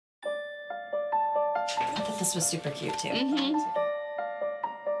This was super cute, too.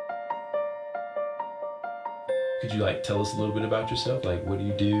 Could you tell us a little bit about yourself? What do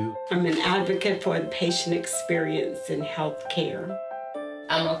you do? I'm an advocate for the patient experience in health care.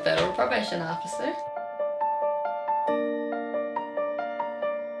 I'm a federal probation officer.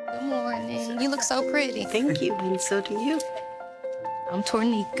 Good morning. You look so pretty. Thank you, and so do you. I'm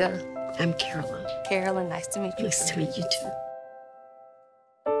Tornika. I'm Carolyn. Carolyn, nice to meet you. Nice to meet you, too.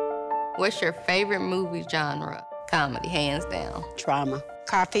 What's your favorite movie genre? Comedy, hands down. Drama.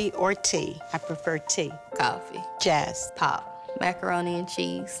 Coffee or tea? I prefer tea. Coffee. Jazz. Pop. Macaroni and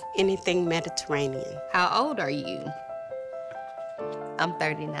cheese. Anything Mediterranean. How old are you? I'm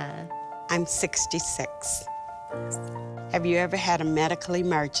 39. I'm 66. Have you ever had a medical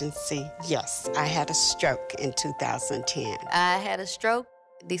emergency? Yes, I had a stroke in 2010. I had a stroke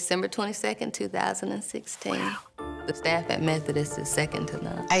December 22nd, 2016. Wow. The staff at Methodist is second to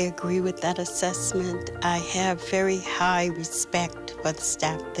none. I agree with that assessment. I have very high respect for the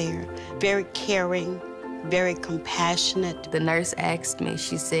staff there. Very caring, very compassionate. The nurse asked me,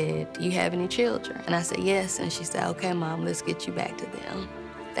 she said, "Do you have any children?" And I said, "Yes." And she said, "Okay, Mom, let's get you back to them."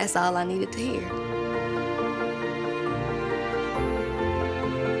 That's all I needed to hear.